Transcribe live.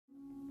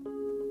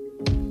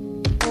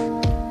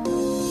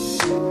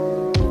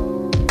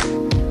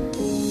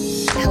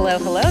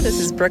Hello, hello. This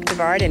is Brooke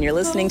Devard, and you're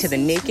listening to the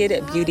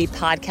Naked Beauty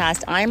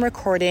Podcast. I'm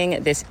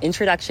recording this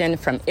introduction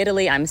from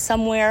Italy. I'm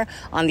somewhere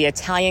on the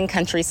Italian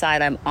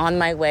countryside. I'm on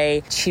my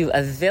way to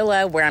a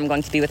villa where I'm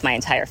going to be with my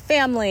entire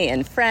family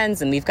and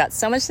friends, and we've got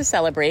so much to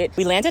celebrate.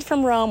 We landed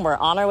from Rome. We're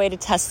on our way to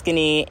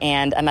Tuscany,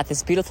 and I'm at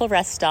this beautiful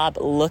rest stop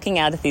looking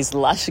out at these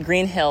lush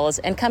green hills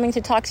and coming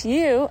to talk to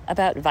you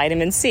about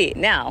vitamin C.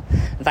 Now,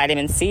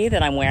 vitamin C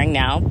that I'm wearing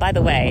now, by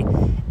the way,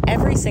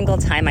 every single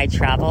time I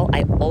travel,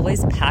 I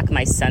always pack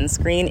my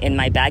sunscreen in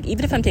my bag,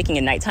 even if I'm taking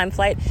a nighttime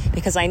flight,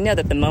 because I know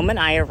that the moment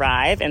I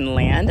arrive and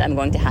land, I'm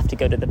going to have to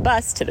go to the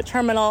bus, to the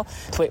terminal,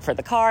 to wait for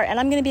the car, and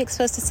I'm going to be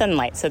exposed to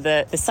sunlight. So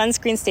the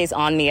sunscreen stays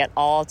on me at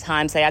all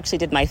times. I actually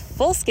did my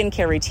full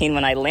skincare routine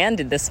when I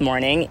landed this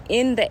morning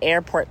in the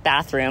airport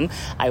bathroom.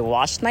 I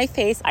washed my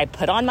face, I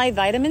put on my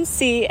vitamin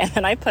C, and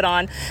then I put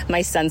on my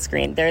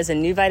sunscreen. There's a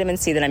new vitamin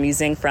C that I'm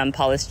using from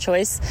Paula's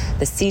Choice,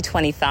 the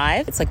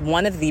C25. It's like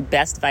one of the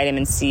best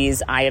vitamin C's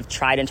I have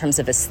tried in terms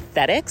of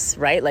aesthetics,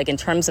 right? Like in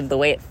terms of the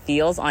way it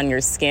feels on your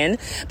skin.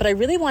 But I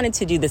really wanted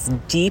to do this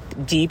deep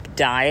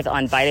dive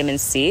on vitamin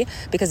C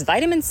because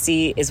vitamin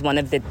C is one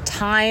of the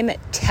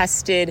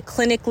time-tested,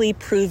 clinically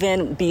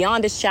proven,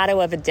 beyond a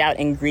shadow of a doubt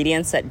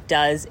ingredients that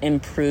does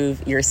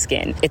improve your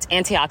skin. It's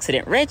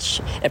antioxidant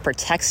rich, it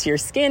protects your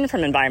skin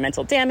from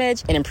environmental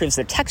damage, it improves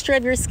the texture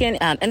of your skin,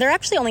 and there are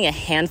actually only a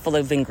handful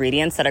of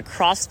ingredients that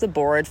across the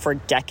board for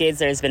decades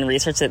there's been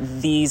research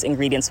that these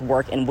ingredients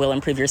work and will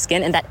improve your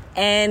skin, and that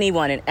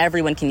anyone and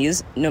everyone can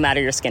use no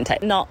matter your skin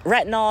type.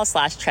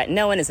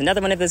 Retinol/tretinoin is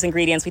another one of those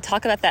ingredients. We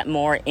talk about that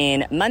more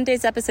in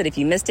Monday's episode. If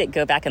you missed it,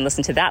 go back and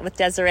listen to that with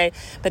Desiree.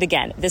 But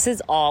again, this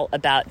is all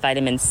about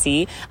vitamin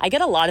C. I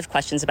get a lot of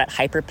questions about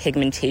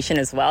hyperpigmentation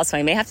as well, so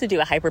I may have to do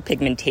a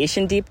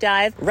hyperpigmentation deep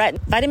dive.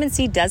 Vitamin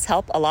C does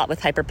help a lot with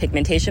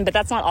hyperpigmentation, but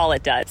that's not all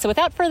it does. So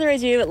without further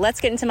ado,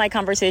 let's get into my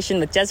conversation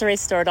with Desiree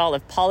Stordahl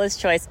of Paula's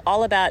Choice,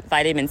 all about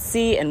vitamin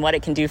C and what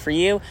it can do for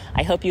you.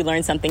 I hope you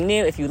learned something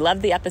new. If you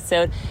loved the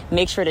episode,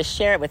 make sure to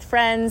share it with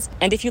friends.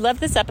 And if you love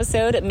this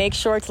episode, make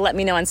sure to let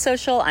me know on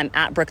social. I'm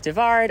at Brooke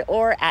Devard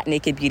or at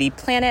Naked Beauty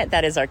Planet.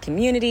 That is our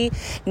community.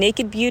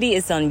 Naked Beauty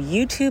is on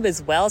YouTube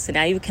as well, so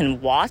now you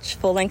can watch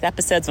full-length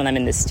episodes when I'm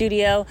in the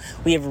studio.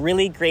 We have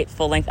really great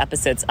full-length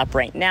episodes up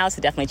right now,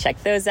 so definitely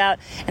check those out.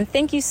 And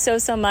thank you so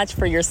much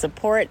for your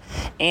support.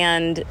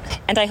 And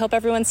I hope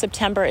everyone's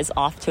September is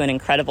off to an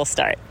incredible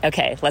start.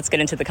 Okay, let's get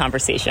into the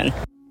conversation.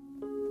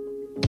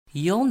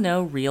 You'll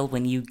know real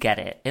when you get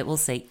it. It will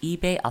say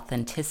eBay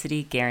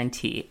Authenticity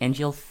Guarantee, and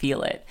you'll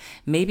feel it.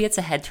 Maybe it's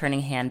a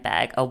head-turning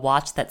handbag, a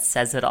watch that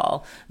says it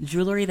all,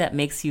 jewelry that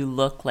makes you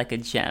look like a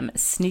gem,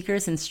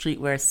 sneakers and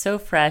streetwear so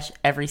fresh,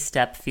 every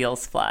step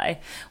feels fly.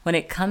 When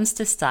it comes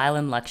to style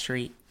and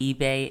luxury,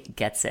 eBay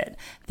gets it.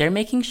 They're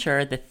making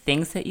sure the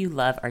things that you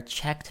love are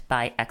checked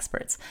by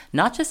experts.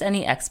 Not just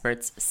any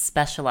experts,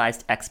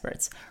 specialized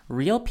experts.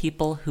 Real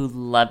people who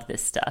love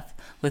this stuff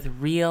with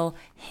real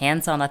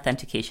hands-on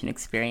authentication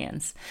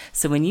experience.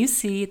 So when you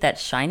see that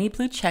shiny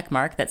blue check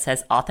mark that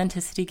says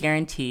Authenticity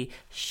Guarantee,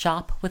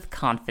 shop with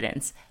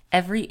confidence.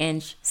 Every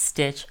inch,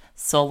 stitch,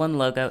 sole, and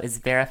logo is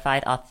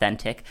verified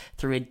authentic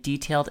through a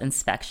detailed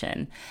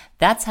inspection.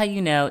 That's how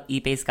you know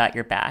eBay's got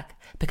your back.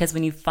 Because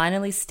when you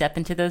finally step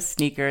into those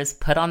sneakers,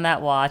 put on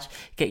that watch,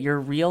 get your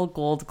real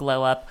gold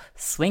glow up,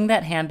 swing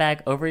that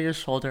handbag over your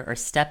shoulder, or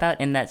step out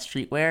in that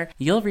streetwear,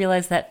 you'll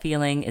realize that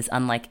feeling is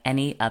unlike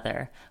any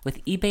other.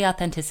 With eBay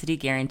Authenticity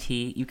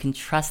Guarantee, you can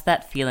trust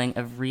that feeling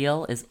of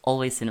real is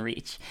always in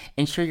reach.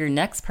 Ensure your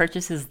next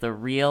purchase is the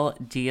real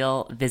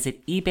deal.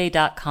 Visit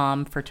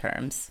ebay.com for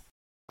terms.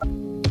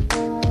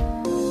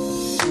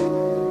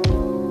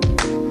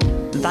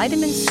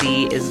 Vitamin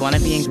C is one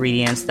of the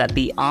ingredients that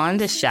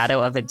beyond a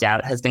shadow of a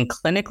doubt has been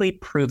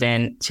clinically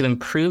proven to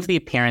improve the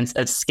appearance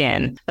of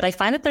skin. But I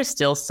find that there's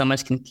still so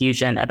much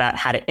confusion about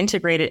how to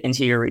integrate it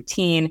into your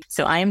routine.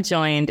 So I am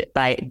joined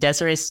by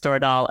Desiree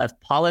Stordahl of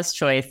Paula's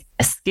Choice,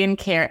 a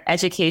skincare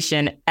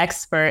education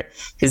expert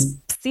who's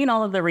seen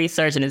all of the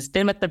research and has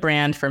been with the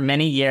brand for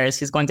many years.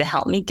 Who's going to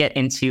help me get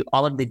into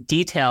all of the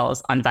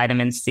details on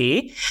vitamin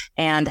C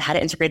and how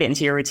to integrate it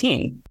into your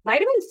routine.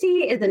 Vitamin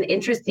C is an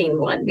interesting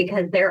one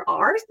because there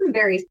are some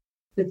very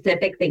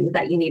specific things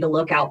that you need to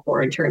look out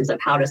for in terms of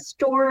how to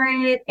store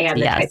it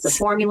and the types of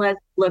formulas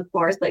to look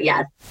for. So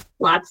yes,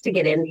 lots to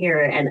get in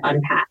here and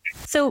unpack.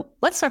 So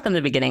let's start from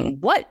the beginning.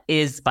 What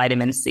is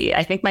vitamin C?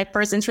 I think my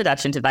first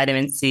introduction to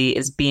vitamin C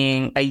is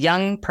being a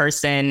young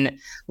person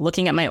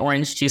looking at my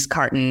orange juice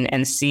carton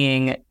and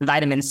seeing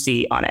vitamin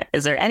C on it.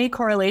 Is there any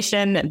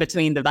correlation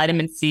between the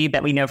vitamin C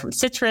that we know from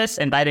citrus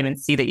and vitamin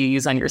C that you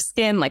use on your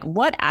skin? Like,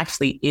 what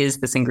actually is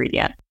this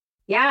ingredient?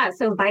 Yeah,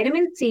 so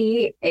vitamin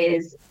C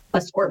is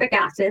ascorbic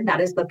acid,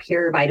 that is the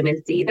pure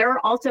vitamin C. There are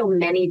also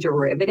many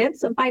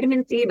derivatives of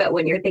vitamin C, but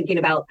when you're thinking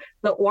about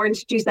the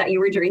orange juice that you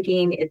were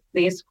drinking, it's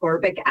the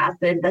ascorbic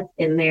acid that's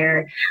in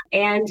there.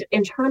 And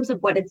in terms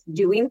of what it's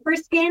doing for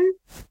skin,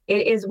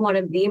 it is one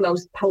of the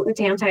most potent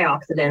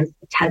antioxidants.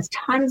 It has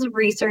tons of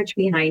research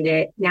behind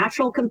it,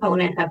 natural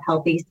component of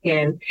healthy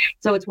skin.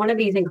 So it's one of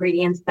these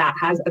ingredients that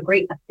has a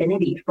great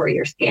affinity for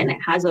your skin. It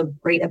has a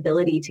great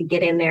ability to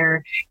get in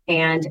there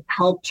and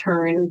help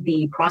turn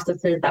the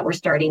processes that were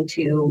starting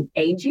to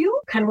age you,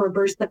 kind of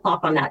reverse the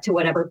clock on that to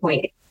whatever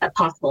point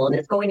possible. And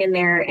it's going in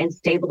there and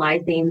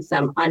stabilizing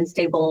some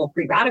unstable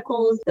free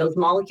radicals, those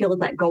molecules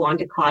that go on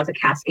to cause a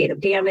cascade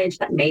of damage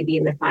that may be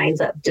in the signs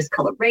of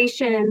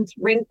discolorations,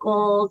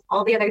 wrinkles,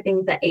 all the other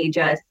things that age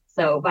us.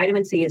 So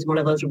vitamin C is one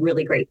of those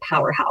really great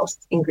powerhouse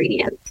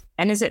ingredients.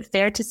 And is it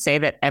fair to say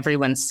that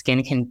everyone's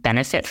skin can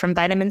benefit from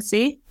vitamin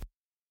C?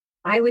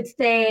 I would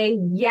say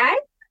yes,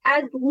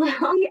 as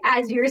long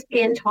as your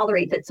skin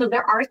tolerates it. So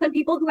there are some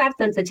people who have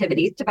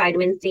sensitivities to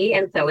vitamin C.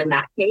 And so in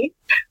that case,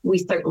 we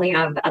certainly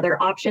have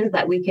other options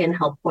that we can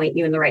help point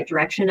you in the right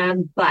direction of.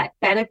 But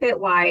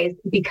benefit-wise,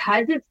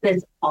 because it's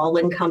this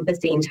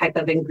all-encompassing type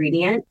of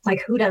ingredient,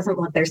 like who doesn't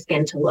want their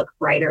skin to look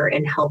brighter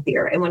and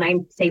healthier? And when I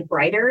say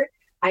brighter,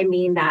 I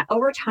mean that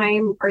over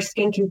time, our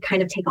skin can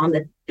kind of take on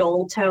the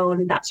dull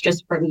tone. That's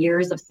just from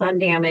years of sun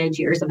damage,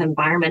 years of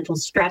environmental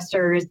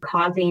stressors,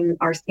 causing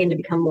our skin to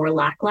become more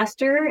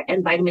lackluster.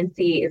 And vitamin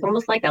C is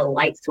almost like a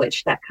light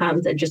switch that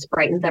comes and just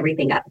brightens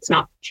everything up. It's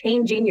not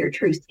changing your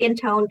true skin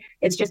tone.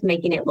 It's just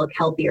making it look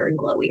healthier and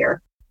glowier.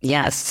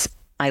 Yes,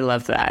 I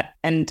love that.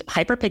 And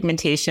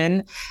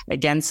hyperpigmentation,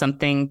 again,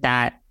 something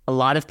that a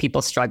lot of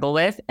people struggle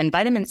with. And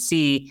vitamin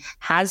C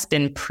has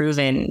been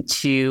proven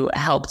to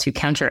help to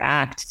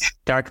counteract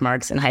dark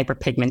marks and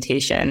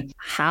hyperpigmentation.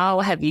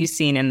 How have you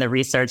seen in the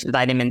research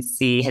vitamin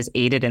C has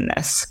aided in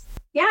this?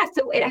 Yeah,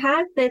 so it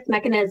has this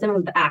mechanism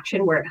of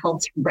action where it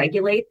helps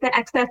regulate the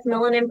excess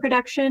melanin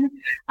production.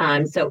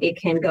 So it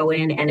can go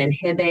in and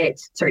inhibit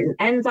certain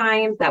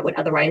enzymes that would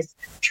otherwise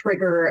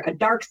trigger a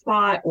dark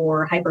spot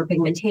or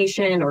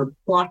hyperpigmentation or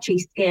blotchy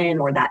skin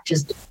or that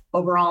just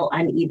overall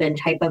uneven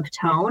type of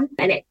tone.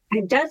 And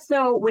it does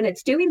so when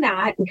it's doing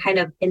that and kind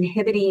of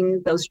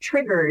inhibiting those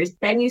triggers,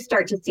 then you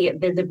start to see it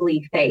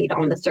visibly fade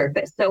on the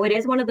surface. So it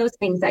is one of those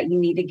things that you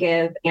need to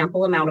give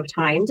ample amount of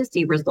time to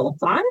see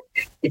results on.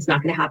 It's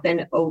not going to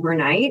happen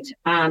overnight.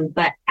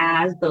 But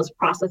as those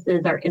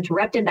processes are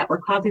interrupted that were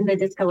causing the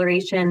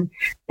discoloration,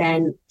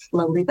 then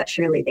slowly but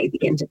surely they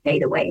begin to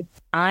fade away.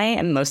 I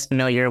am most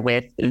familiar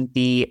with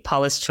the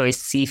Paula's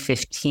Choice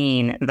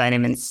C15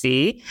 vitamin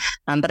C,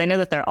 but I know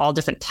that there are all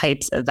different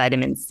types of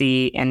vitamin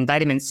C and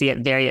vitamin C at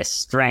various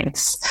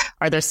strengths.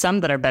 Are there some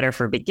that are better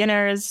for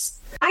beginners?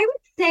 I would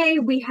say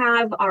we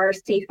have our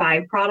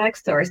C5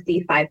 products, so our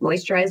C5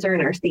 moisturizer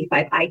and our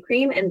C5 eye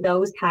cream, and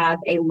those have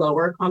a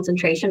lower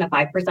concentration, a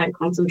 5%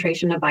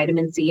 concentration of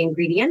vitamin C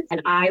ingredients.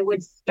 And I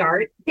would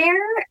start there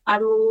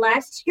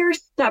unless you're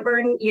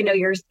stubborn,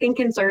 your skin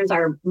concerns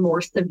are more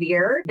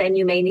severe, then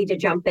you may need to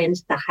jump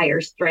into the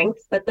higher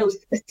strengths. But those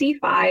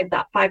C5,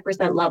 that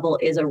 5% level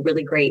is a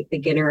really great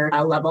beginner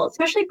level,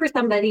 especially for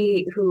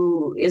somebody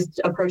who is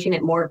approaching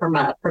it more from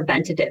a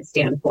preventative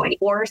standpoint,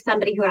 or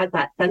somebody who has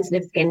that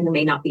sensitive skin who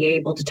may not be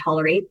able to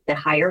tolerate the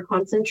higher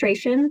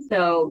concentration.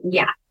 So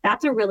yeah,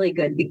 that's a really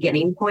good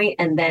beginning point,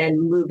 and then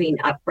moving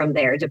up from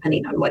there,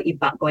 depending on what you've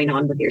got going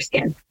on with your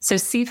skin. So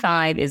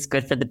C5 is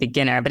good for the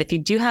beginner, but if you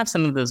do have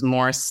some of those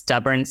more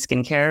stubborn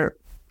skincare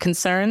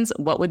concerns,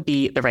 what would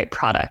be the right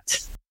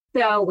product?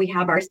 So we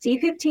have our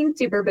C15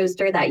 Super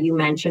Booster that you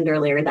mentioned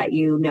earlier that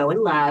you know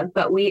and love,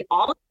 but we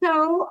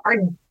also are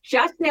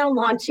just now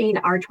launching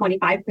our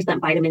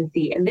 25% vitamin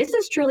C. And this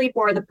is truly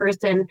for the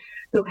person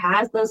who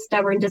has those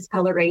stubborn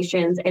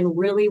discolorations and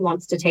really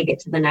wants to take it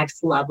to the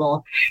next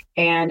level.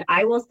 And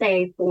I will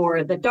say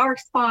for the dark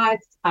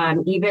spots,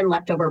 even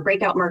leftover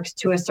breakout marks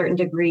to a certain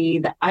degree,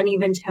 the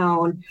uneven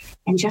tone,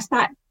 and just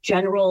that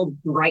general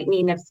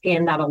brightening of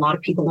skin that a lot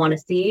of people want to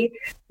see,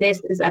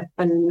 this is a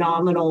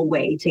phenomenal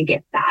way to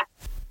get that.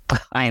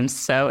 I am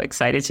so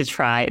excited to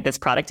try this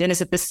product. And is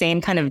it the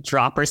same kind of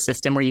dropper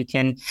system where you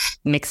can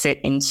mix it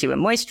into a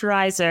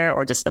moisturizer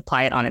or just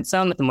apply it on its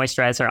own with the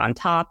moisturizer on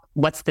top?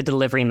 What's the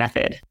delivery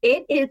method?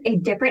 It is a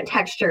different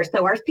texture.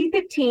 So our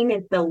C15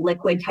 is the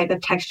liquid type of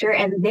texture,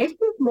 and this is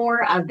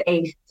more of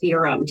a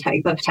serum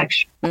type of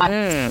texture.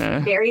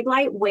 Very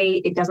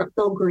lightweight. It doesn't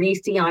feel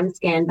greasy on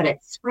skin, but it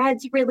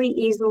spreads really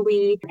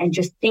easily and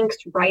just sinks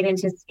right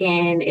into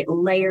skin. It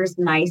layers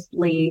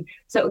nicely.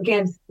 So it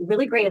gives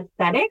really great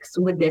aesthetics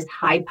with this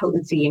high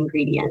potency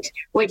ingredient,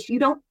 which you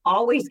don't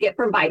always get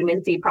from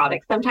vitamin C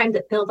products. Sometimes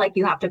it feels like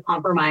you have to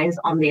compromise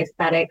on the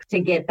aesthetics to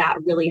get that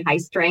really high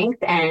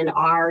strength. And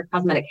our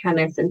cosmetic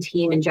chemists and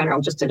team in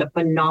general just did a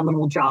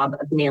phenomenal job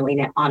of nailing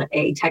it on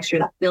a texture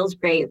that feels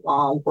great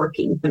while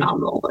working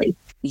phenomenally.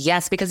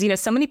 Yes, because,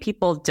 so many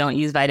people don't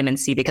use vitamin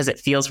C because it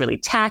feels really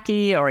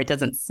tacky or it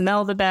doesn't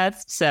smell the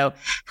best. So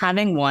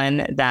having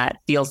one that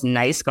feels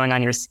nice going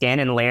on your skin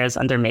and layers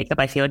under makeup,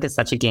 I feel like is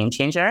such a game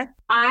changer.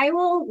 I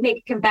will make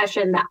a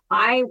confession that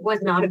I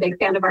was not a big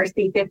fan of our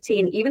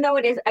C15, even though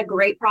it is a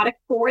great product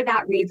for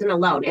that reason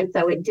alone. And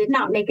so it did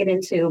not make it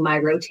into my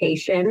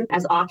rotation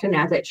as often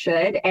as it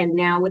should. And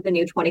now with the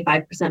new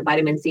 25%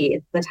 vitamin C,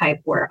 it's the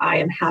type where I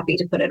am happy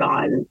to put it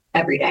on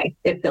every day.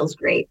 It feels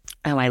great.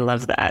 Oh, I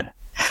love that.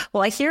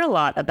 Well, I hear a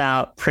lot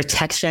about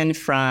protection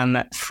from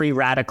free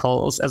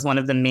radicals as one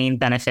of the main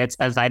benefits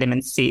of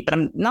vitamin C, but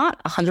I'm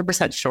not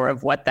 100% sure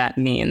of what that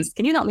means.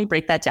 Can you help me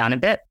break that down a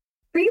bit?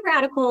 Free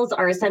radicals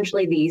are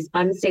essentially these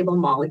unstable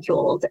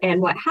molecules. And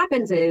what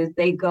happens is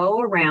they go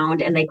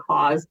around and they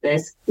cause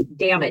this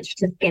damage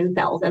to skin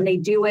cells. And they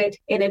do it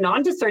in a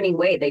non-discerning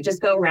way. They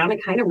just go around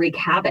and kind of wreak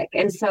havoc.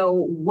 And so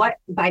what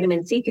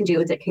vitamin C can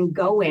do is it can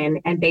go in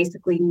and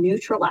basically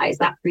neutralize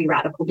that free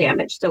radical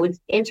damage. So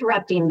it's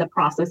interrupting the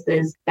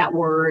processes that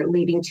were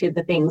leading to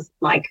the things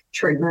like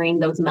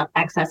triggering those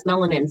excess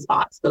melanin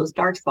spots, those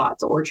dark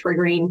spots, or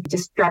triggering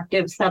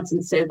destructive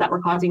substances that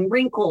were causing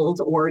wrinkles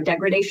or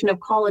degradation of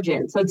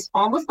collagen. So it's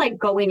almost like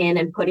going in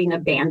and putting a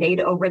Band-Aid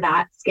over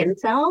that skin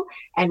cell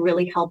and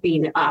really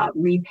helping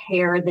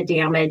repair the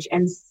damage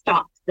and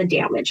stop the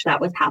damage that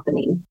was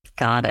happening.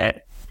 Got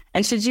it.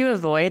 And should you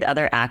avoid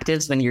other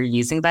actives when you're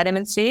using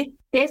vitamin C?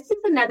 This is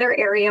another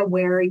area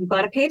where you've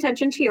got to pay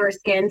attention to your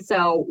skin.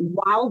 So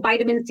while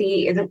vitamin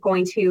C isn't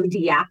going to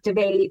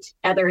deactivate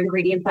other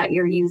ingredients that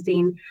you're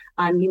using,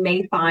 you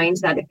may find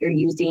that if you're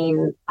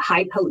using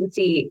high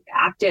potency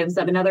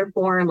actives of another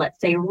form, let's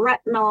say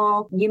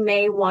retinol, you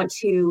may want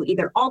to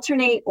either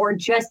alternate or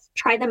just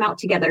try them out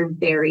together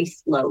very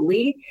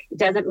slowly. It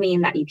doesn't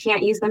mean that you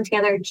can't use them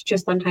together. It's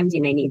just sometimes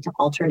you may need to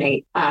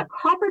alternate.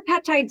 Copper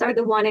peptides are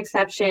the one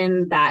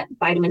exception that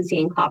vitamin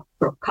C and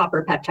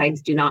copper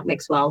peptides do not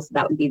mix well. So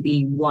that would be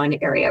the one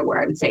area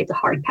where I would say it's a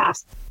hard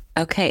pass.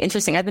 Okay,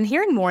 interesting. I've been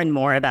hearing more and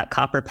more about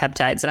copper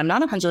peptides, and I'm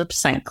not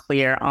 100%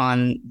 clear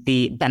on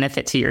the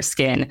benefit to your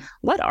skin.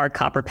 What are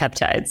copper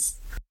peptides?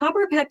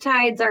 Copper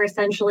peptides are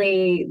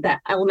essentially the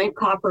element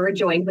copper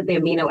joined with the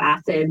amino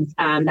acids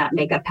that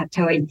make up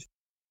peptides.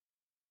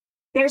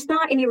 There's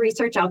not any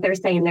research out there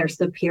saying they're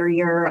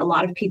superior. A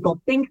lot of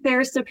people think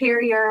they're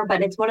superior,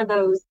 but it's one of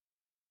those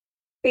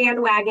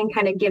bandwagon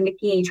kind of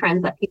gimmicky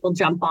trends that people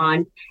jump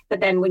on. But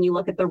then when you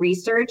look at the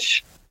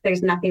research,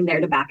 there's nothing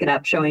there to back it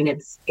up showing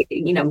it's,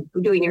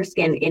 doing your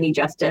skin any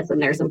justice. And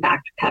there's in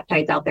fact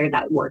peptides out there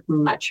that work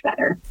much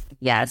better.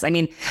 Yes. I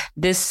mean,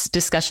 this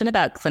discussion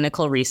about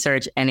clinical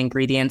research and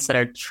ingredients that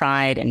are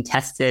tried and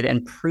tested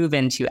and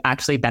proven to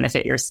actually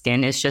benefit your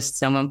skin is just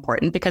so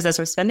important, because as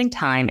we're spending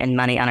time and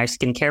money on our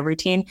skincare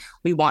routine,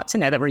 we want to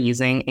know that we're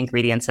using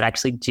ingredients that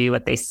actually do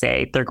what they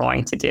say they're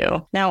going to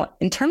do. Now,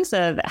 in terms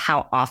of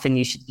how often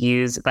you should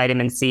use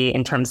vitamin C,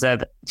 in terms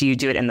of, do you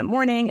do it in the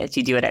morning? Do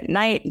you do it at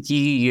night? Do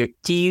you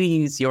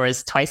use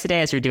yours twice a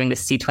day as you're doing the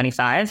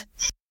C25?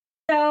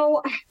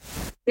 So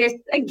this,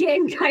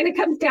 again, kind of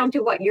comes down to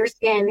what your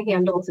skin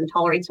handles and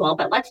tolerates well.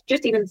 But let's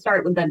just even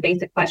start with the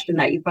basic question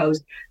that you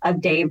posed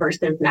of day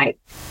versus night.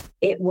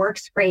 It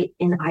works great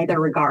in either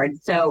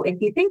regard. So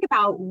if you think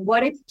about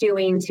what it's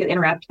doing to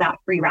interrupt that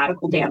free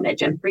radical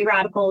damage, and free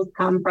radicals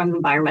come from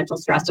environmental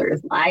stressors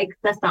like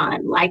the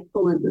sun, like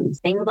pollutants,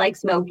 things like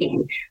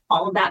smoking,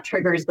 all of that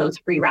triggers those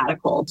free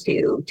radicals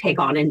to take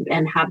on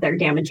and have their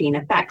damaging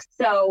effects.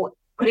 So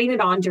putting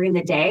it on during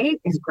the day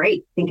is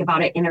great. Think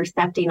about it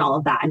intercepting all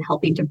of that and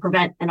helping to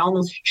prevent and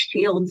almost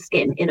shield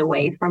skin in a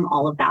way from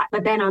all of that.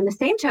 But then on the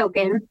same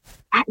token,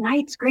 at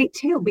night's great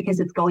too,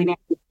 because it's going in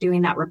and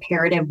doing that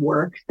reparative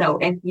work. So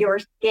if your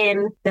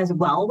skin does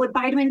well with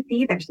vitamin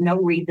C, there's no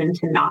reason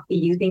to not be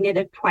using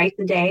it twice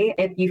a day.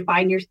 If you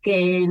find your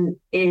skin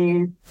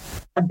is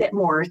a bit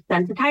more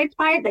sensitized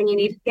by it, then you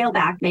need to scale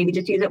back. Maybe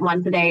just use it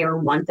once a day or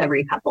once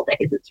every couple of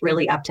days. It's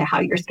really up to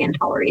how your skin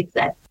tolerates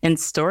it. And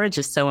storage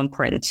is so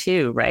important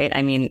too, right?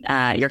 I mean,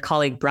 your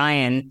colleague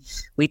Brian,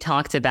 we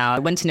talked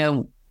about when to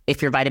know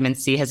if your vitamin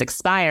C has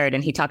expired,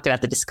 and he talked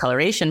about the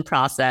discoloration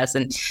process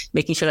and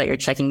making sure that you're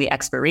checking the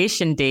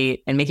expiration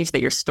date and making sure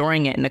that you're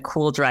storing it in a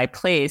cool, dry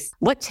place.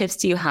 What tips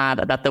do you have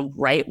about the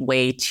right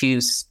way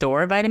to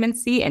store vitamin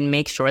C and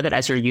make sure that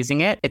as you're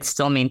using it, it's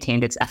still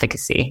maintained its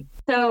efficacy?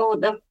 So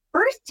the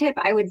first tip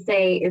I would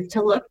say is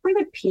to look for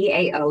the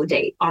PAO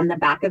date on the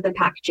back of the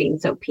packaging.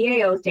 So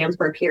PAO stands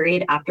for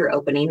period after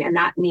opening. And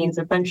that means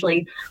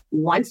essentially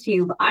once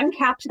you've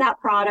uncapped that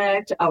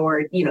product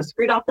or,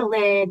 screwed off the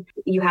lid,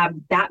 you have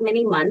that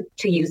many months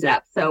to use it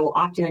up. So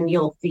often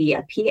you'll see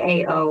a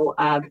PAO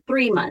of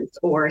 3 months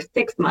or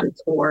 6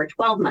 months or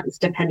 12 months,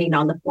 depending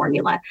on the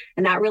formula.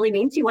 And that really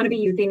means you want to be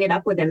using it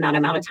up within that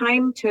amount of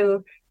time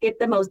to get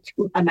the most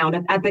amount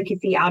of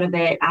efficacy out of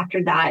it.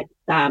 After that,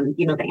 the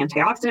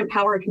antioxidant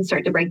power can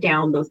start to break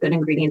down. Those good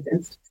ingredients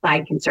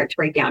inside can start to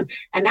break down.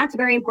 And that's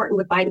very important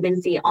with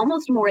vitamin C,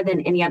 almost more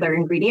than any other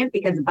ingredient,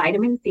 because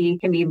vitamin C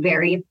can be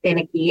very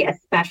finicky,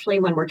 especially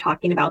when we're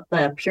talking about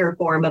the pure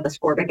form of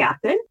ascorbic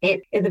acid.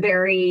 It is a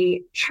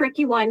very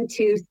tricky one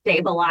to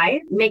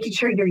stabilize. Making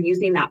sure you're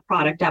using that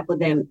product up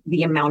within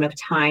the amount of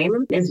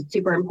time is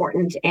super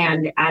important.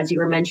 And as you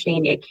were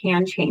mentioning, it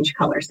can change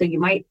color. So you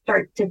might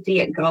start to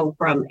see it go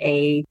from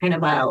a kind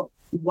of a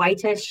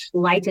whitish,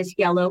 lightest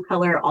yellow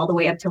color all the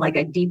way up to like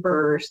a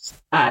deeper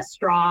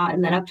straw,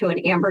 and then up to an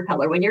amber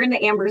color. When you're in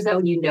the amber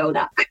zone, you know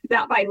that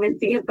vitamin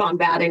C has gone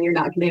bad and you're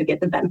not going to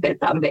get the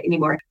benefits out of it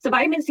anymore. So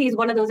vitamin C is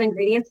one of those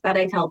ingredients that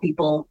I tell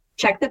people,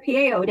 check the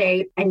PAO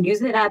date and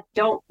use it up.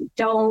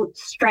 Don't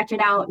stretch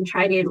it out and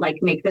try to like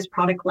make this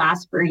product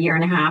last for a year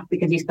and a half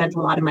because you spent a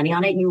lot of money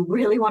on it. You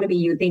really want to be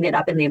using it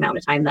up in the amount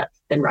of time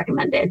that's been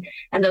recommended.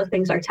 And those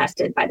things are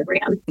tested by the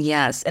brand.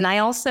 Yes. And I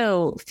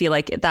also feel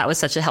like that was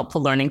such a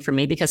helpful learning for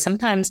me, because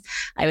sometimes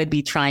I would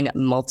be trying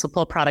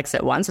multiple products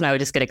at once and I would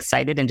just get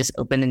excited and just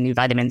open a new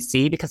vitamin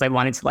C because I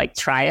wanted to like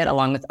try it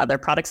along with other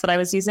products that I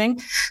was using.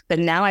 But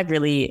now I've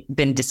really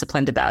been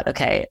disciplined about,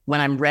 okay,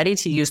 when I'm ready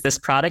to use this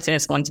product and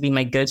it's going to be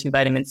my go-to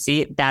vitamin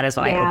C, that is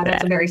when I open it. Yeah,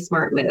 that's a very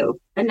smart move.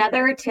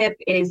 Another tip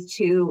is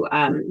to,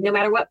 no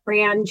matter what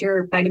brand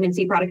your vitamin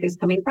C product is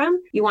coming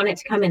from, you want it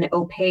to come in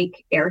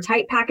opaque,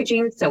 airtight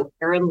packaging. So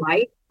air and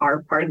light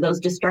are part of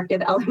those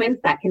destructive elements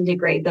that can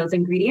degrade those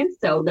ingredients.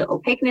 So the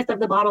opaqueness of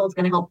the bottle is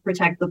going to help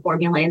protect the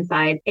formula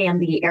inside,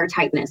 and the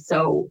airtightness.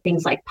 So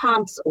things like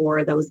pumps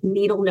or those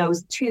needle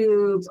nose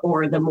tubes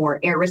or the more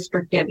air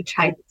restrictive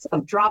types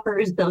of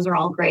droppers, those are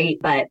all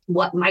great. But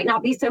what might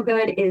not be so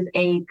good is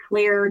a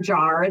clear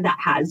jar that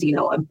has,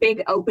 a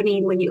big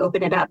opening. When you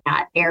open it up,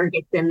 that air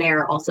gets in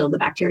there. Also, the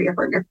bacteria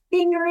from your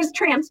fingers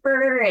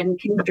transfer and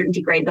can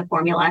degrade the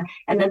formula.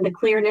 And then the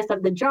clearness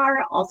of the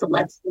jar also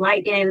lets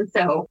light in.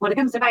 So when it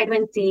comes to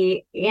vitamin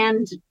C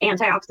and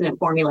antioxidant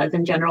formulas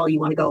in general, you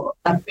want to go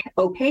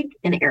opaque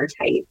and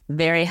airtight.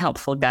 Very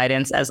helpful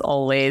guidance as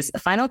always.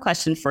 Final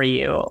question for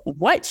you.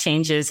 What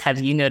changes have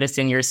you noticed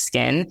in your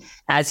skin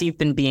as you've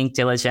been being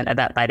diligent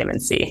about vitamin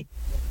C?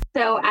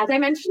 So as I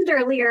mentioned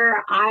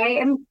earlier, I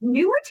am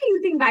newer to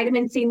using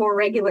vitamin C more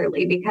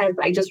regularly because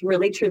I just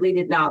really, truly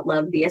did not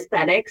love the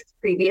aesthetics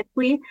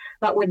previously.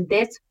 But with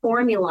this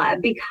formula,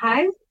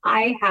 because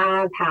I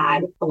have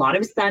had a lot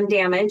of sun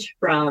damage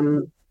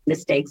from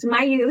mistakes in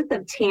my youth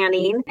of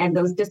tanning, and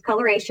those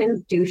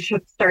discolorations do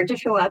start to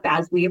show up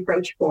as we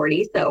approach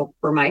 40. So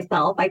for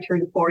myself, I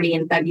turned 40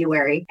 in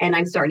February, and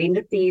I'm starting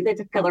to see the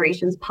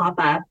discolorations pop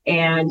up.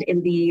 And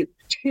in the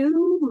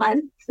 2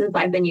 months since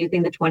I've been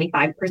using the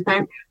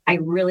 25%, I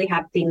really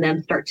have seen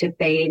them start to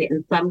fade.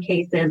 In some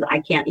cases, I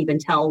can't even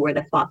tell where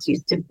the spots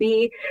used to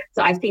be.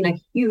 So I've seen a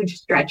huge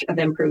stretch of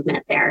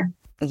improvement there.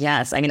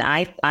 Yes. I mean,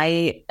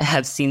 I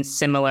have seen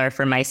similar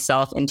for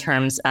myself in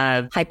terms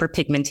of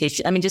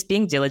hyperpigmentation. I mean, just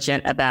being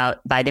diligent about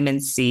vitamin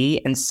C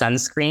and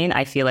sunscreen,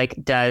 I feel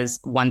like does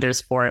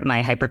wonders for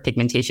my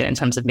hyperpigmentation in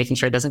terms of making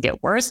sure it doesn't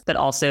get worse, but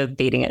also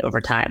fading it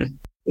over time.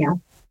 Yeah,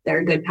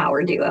 they're a good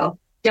power duo.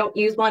 Don't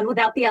use one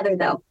without the other,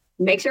 though.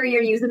 Make sure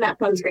you're using that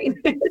sunscreen.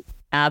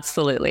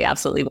 Absolutely.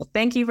 Absolutely. Well,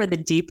 thank you for the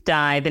deep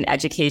dive and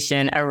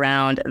education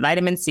around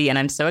vitamin C. And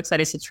I'm so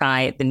excited to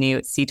try the new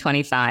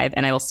C25.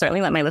 And I will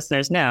certainly let my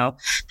listeners know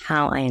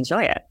how I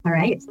enjoy it. All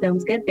right.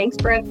 Sounds good. Thanks,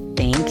 Brooke.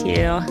 Thank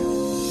you.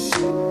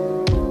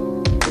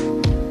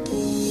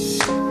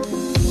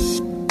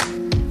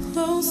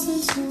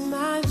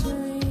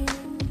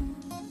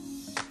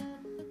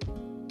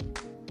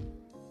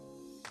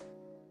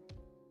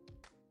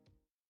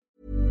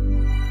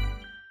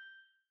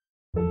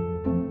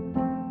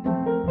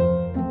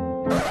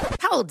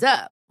 Hold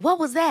up. What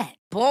was that?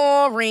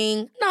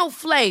 Boring. No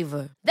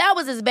flavor. That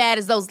was as bad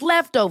as those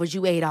leftovers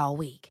you ate all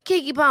week.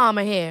 Keke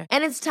Palmer here.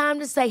 And it's time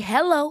to say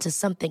hello to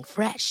something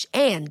fresh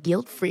and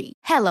guilt-free.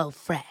 Hello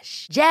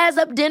Fresh. Jazz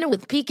up dinner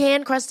with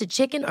pecan-crusted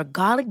chicken or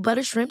garlic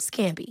butter shrimp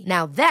scampi.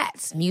 Now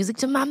that's music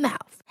to my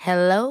mouth.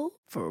 Hello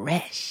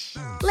Fresh.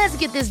 Let's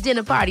get this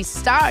dinner party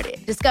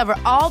started. Discover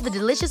all the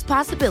delicious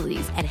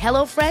possibilities at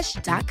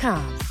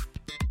HelloFresh.com.